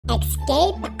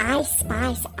Escape I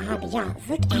Spice Obby. Y'all,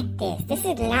 look at this. This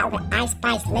is not what I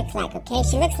Spice looks like, okay?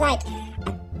 She looks like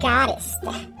a goddess.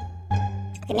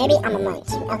 Okay, maybe I'm a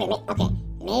munch. Okay.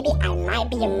 Maybe I might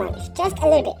be a munch. Just a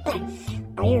little bit.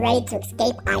 Are you ready to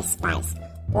escape I Spice?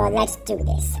 Well, let's do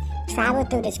this. Travel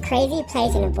through this crazy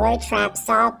place and avoid traps,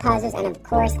 solve puzzles, and of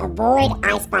course, avoid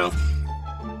I Spice.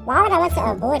 Why would I want to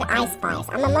avoid I Spice?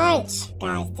 I'm a munch.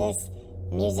 Guys, this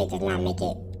music does not make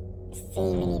it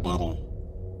seem any better.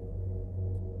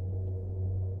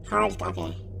 Hard,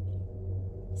 okay.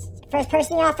 First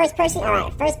person, y'all, first person?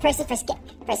 Alright, first person for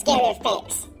scary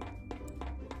effects.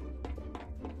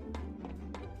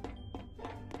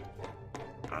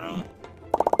 Alright.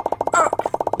 Oh!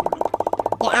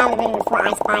 Get out of the room before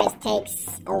I Spice takes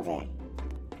over.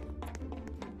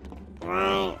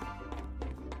 Alright.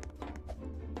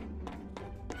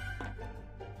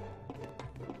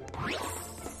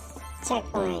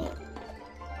 Checkpoint.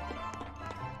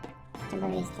 Some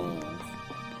of these things.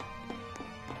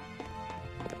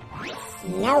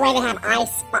 No way to have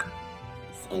Ice Spice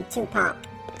and Tupac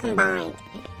combined.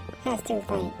 That's too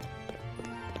funny.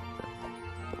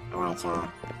 Alright, y'all.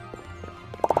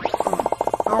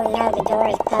 Oh no, the door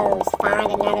is closed.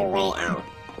 Find another way out.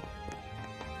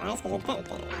 Alright, because it's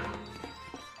tempting.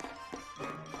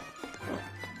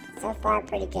 So far,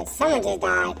 pretty good. Someone just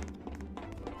died.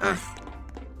 Ah,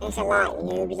 thanks a lot,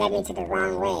 noob. You led me to the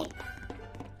wrong way.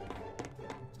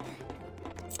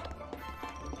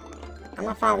 I'm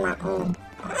gonna follow my own.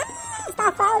 Ah,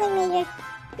 stop following me, you're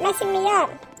messing me up.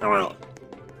 Alright.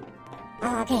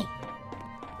 Oh, okay.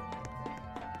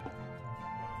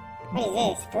 What is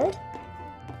this? Food?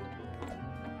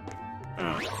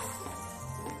 Alright.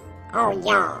 Oh,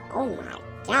 y'all. Oh my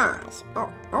gosh. Oh,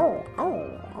 wow.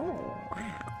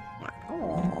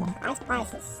 Oh, Ice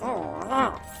Spice is so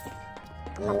rough.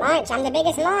 I'm a munch. I'm the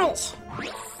biggest munch.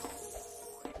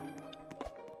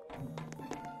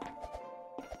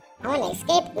 I want to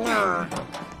escape? No.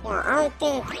 Yo, I don't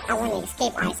think I want to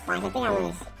escape Ice Spice. I think I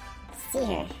want to see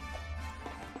her.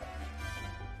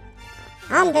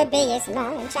 I'm the biggest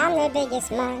munch. I'm the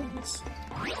biggest munch.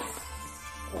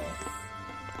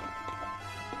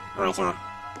 Alright, y'all.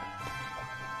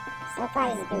 So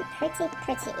far, this has been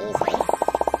pretty easy.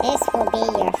 This will be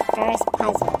your first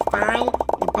puzzle. Find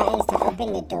the buttons to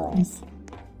open the doors.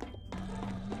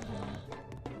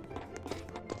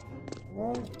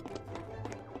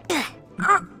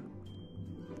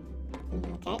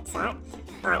 Okay, sorry.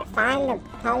 Alright, find the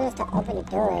puzzles to open the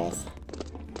doors.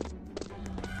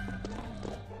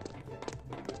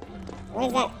 What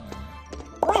is that?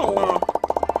 What in the...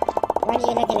 What are you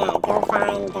looking at? Go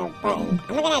find the button.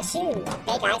 I'm looking at you,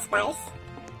 fake Ice Spice.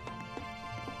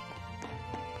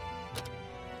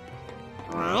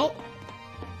 Alright.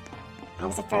 That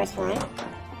was the first one.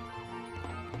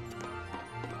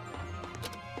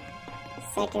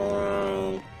 Second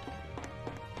one.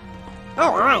 Oh,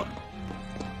 alright.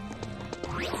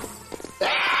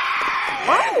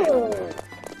 Whoa!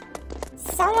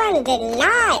 Someone did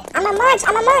not. I'm a munch.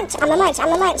 Okay.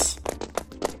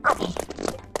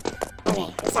 Okay,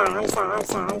 I'm sorry.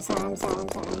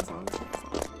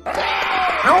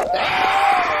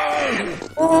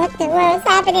 What the world is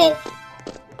happening?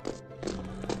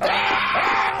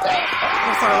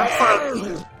 I'm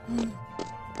sorry.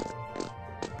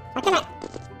 What can I...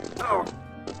 Oh.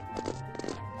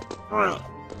 Alright.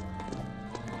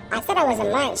 I said I was a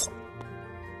munch.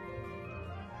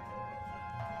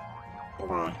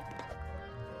 Bruh.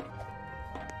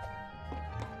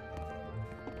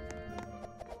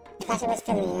 I thought it was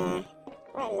filming,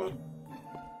 what in the...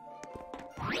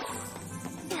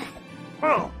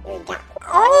 Bro, we got...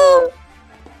 Oh!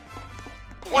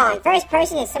 Yo, in first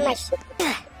person is so much...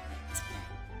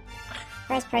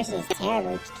 First person is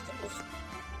terrible.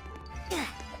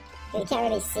 You can't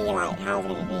really see, like, how it's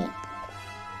gonna be.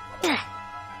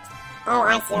 Oh,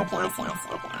 I see. Okay, I see.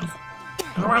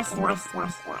 Now watch this.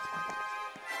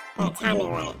 Gotta time it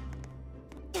right.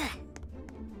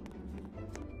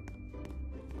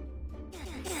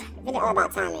 It's really all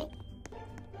about timing.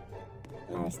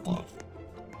 Most deaf.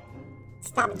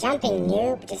 Stop jumping,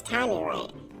 noob. Just time it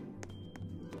right.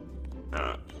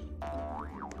 Alright.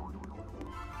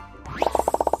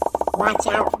 Watch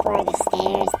out for the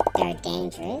stairs. They're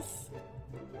dangerous.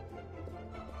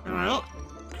 Alright.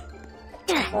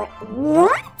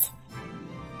 What?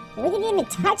 We didn't even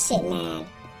touch it, man.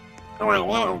 Alright,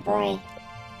 we gotta avoid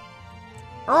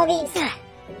all these.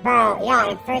 Bro, y'all,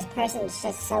 in first person it's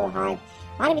just so hard.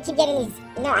 Why do we keep getting these?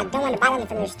 No, I don't want to buy them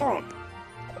from your store.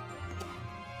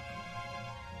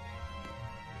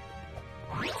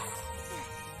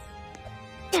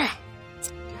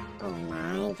 Oh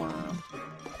my god.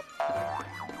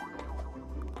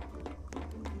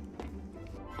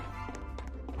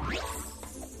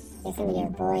 Guess I'm gonna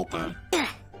avoid that.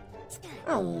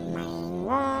 Oh my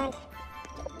lord.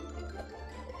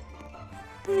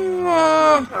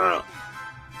 Alright.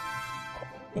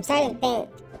 I'm starting to think.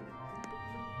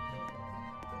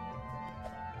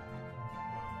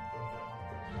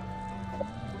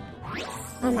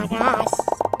 Oh my gosh.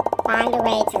 Find a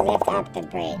way to lift up the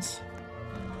bridge.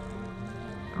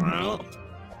 Alright.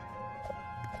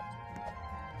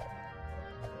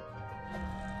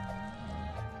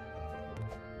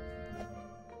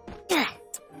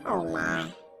 Oh my.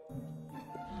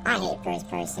 I hate first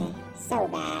person. So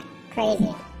bad.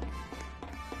 Crazy.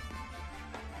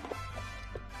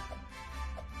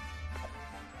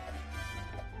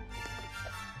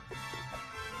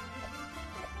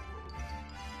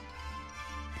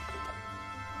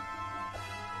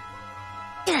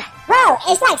 Bro,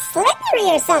 it's like slippery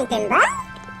or something, bro.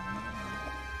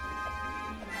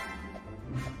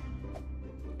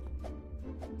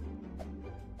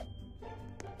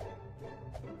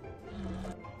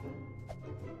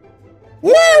 No,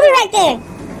 we're right there.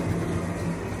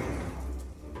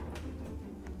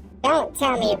 Don't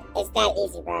tell me it's that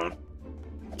easy, bro.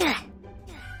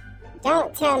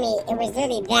 Don't tell me it was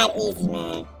really that easy,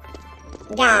 man.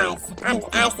 Guys, I'm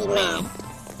actually mad.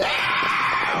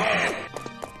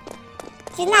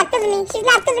 She's not feeling me. She's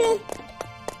not feeling me.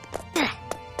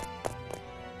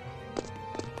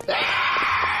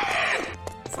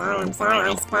 Sorry, I'm sorry,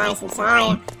 Ice Spice. I'm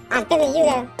sorry. I'm feeling you,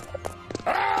 though.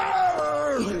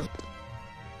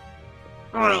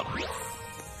 Alright.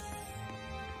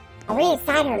 Are we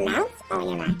inside her mouth? Oh,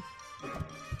 never mind.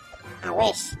 I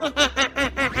wish.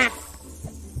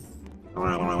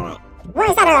 Alright. We're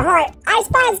inside her heart. Ice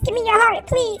Spice, give me your heart,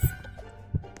 please.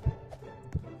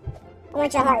 I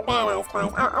want your heart bad, Ice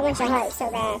Spice. I want your heart so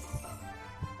bad.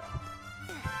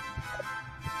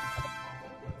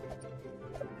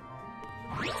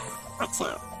 Watch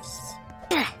out.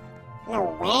 No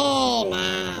way,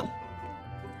 man.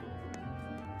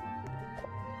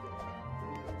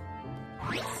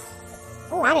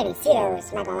 Oh, I didn't see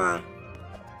those, not gonna lie.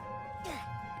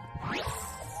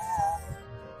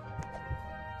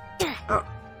 Oh.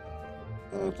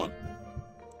 Okay.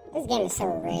 This game is so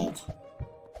rigged.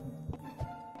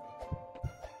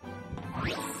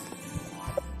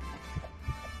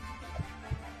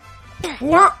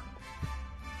 No!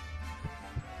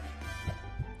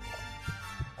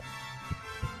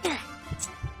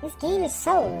 This game is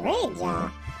so rigged, y'all.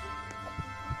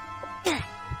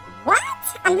 What?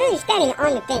 I'm really standing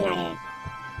on the thing right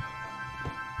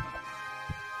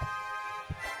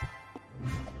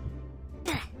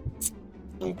here.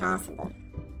 Impossible.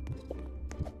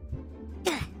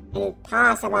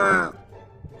 Impossible.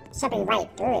 Stepping right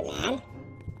through it, man.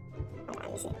 Hold on,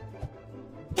 let me see.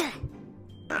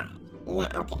 Alright. No,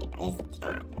 okay, but it's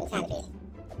had to be.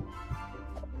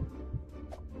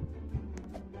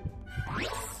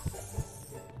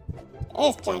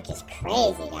 This junk is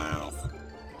crazy, guys.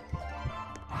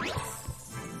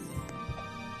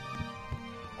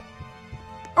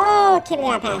 Oh, can't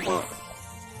believe I passed that.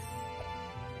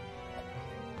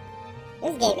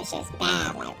 This game is just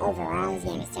bad, like, overall, this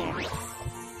game is terrible.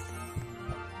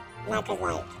 Not cause,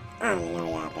 like, I don't know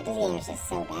y'all, but this game is just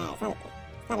so bad. It's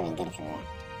not even good for real.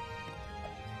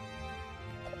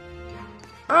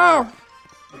 Oh!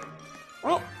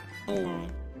 What in the...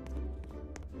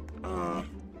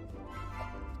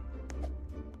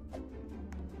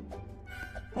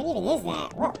 What even is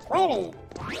that? What even...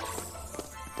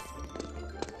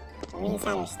 Are we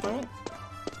inside her stomach?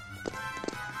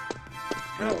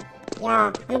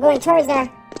 Y'all, I'm going towards her. I'm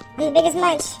the biggest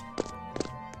munch.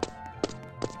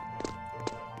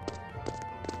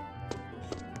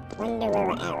 Wonder where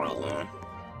we're at right now.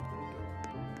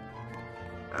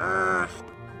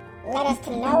 Led us to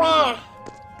nowhere.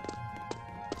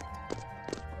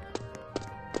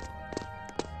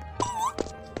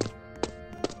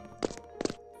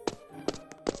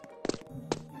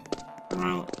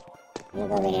 Alright, I'm gonna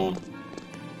go over here.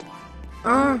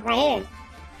 Oh, right here.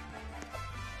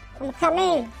 I'm gonna come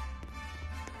in.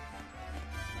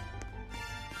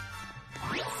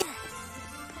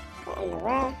 What in the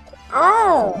world?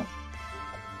 Oh!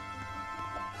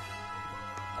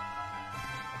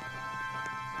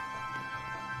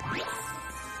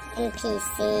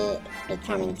 NPC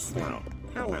becoming smart.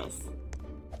 How nice.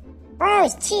 Bro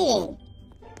is cheating.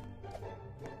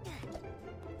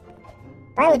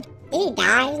 Bro, did he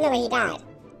die? There's no way he died.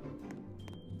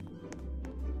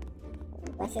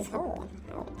 What's his hole?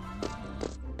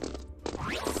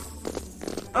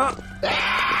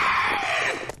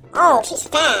 Oh, she's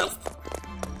fast.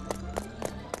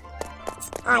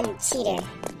 Oh, you cheater.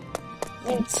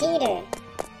 You cheater.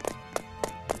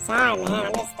 Sorry, man.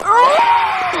 I'm just. Oh!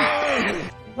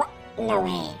 What? No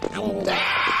way. I didn't get it.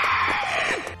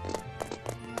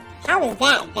 How is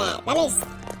that bad? That makes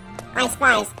I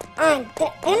spies. I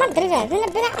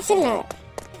shouldn't have.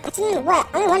 What?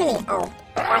 Only one of me. Oh,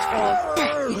 watch for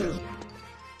me.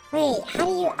 Wait, how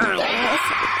do you?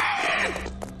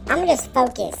 I'm gonna just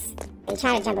focus and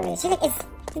try to jump over this. She's like,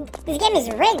 this game is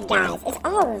rigged, guys. It's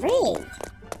all rigged.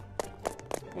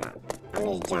 No, I'm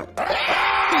gonna jump.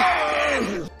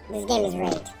 This game is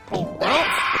rigged. Wait, what?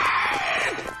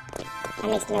 That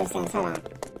makes no sense. Hold on.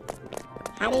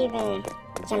 How do you even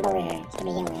jump over here to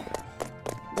begin with?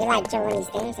 Do you like jump on these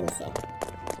things? Let me see.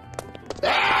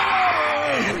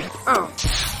 Oh.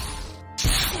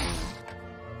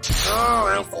 Oh,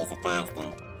 I see. It's a faster.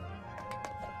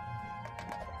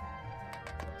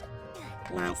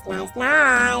 Nice, nice,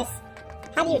 nice.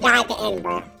 How do you die at the end,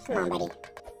 bro? Come on, buddy.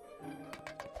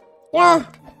 Yo, I'm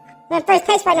in first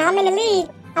place right now. I'm in the lead.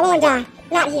 I won't die.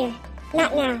 Not here.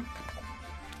 Not now.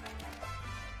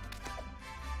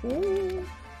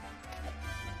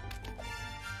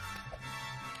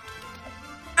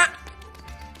 Ah.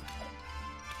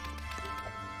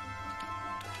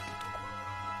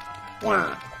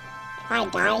 Yeah. If I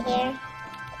die here,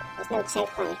 there's no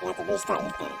checkpoint. You have to restart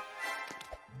this thing.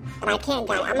 But I can't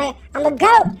die. I'm a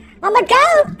goat. I'm a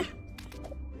goat.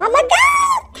 I'm a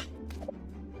goat.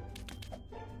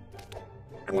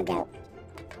 I'm a goat.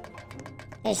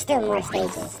 There's still more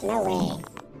stages. No way.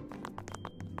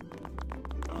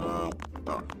 Oh.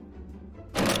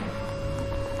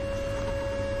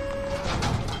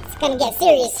 It's gonna get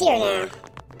serious here now.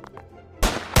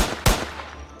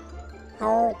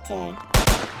 Hold to.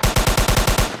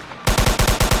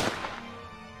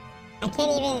 I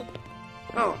can't even.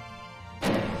 Oh.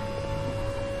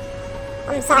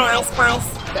 I'm sorry, Ice Spice.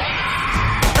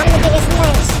 I'm the biggest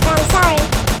munch. No, I'm sorry.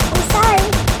 I'm sorry.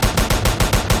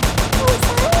 I'm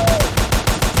sorry.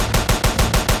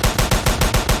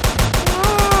 No,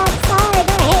 I'm sorry.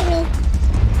 Don't hate me.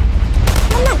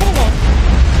 I'm not doing it.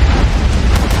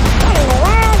 What in the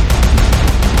world?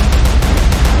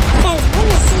 Because when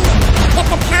does she get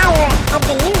the power of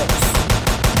the nukes?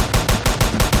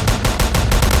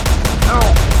 Oh,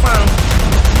 sorry.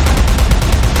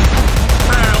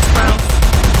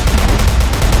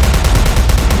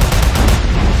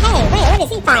 What is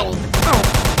he fighting? Oh.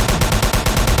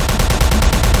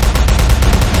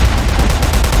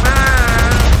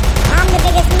 I'm the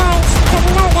biggest munch.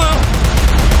 Doesn't know that.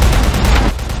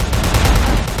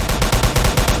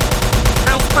 I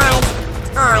spied.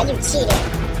 Aw, you cheated.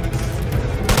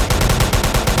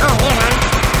 Oh, never mind.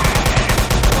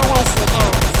 No way she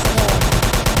is.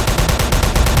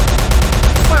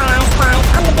 Sorry, I spied.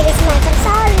 I'm the biggest munch. I'm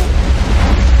sorry.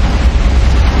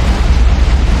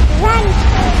 Run!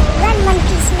 Run, One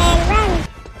Piece Man, run!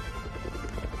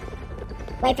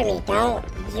 Wait for me. Don't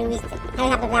use... Don't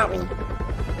help without me.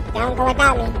 Don't go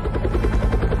without me.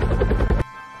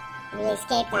 We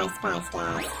escaped our spies,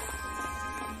 guys.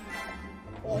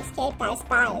 We escaped our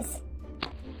spies.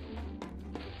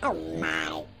 Oh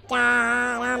my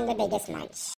god, I'm the biggest munch.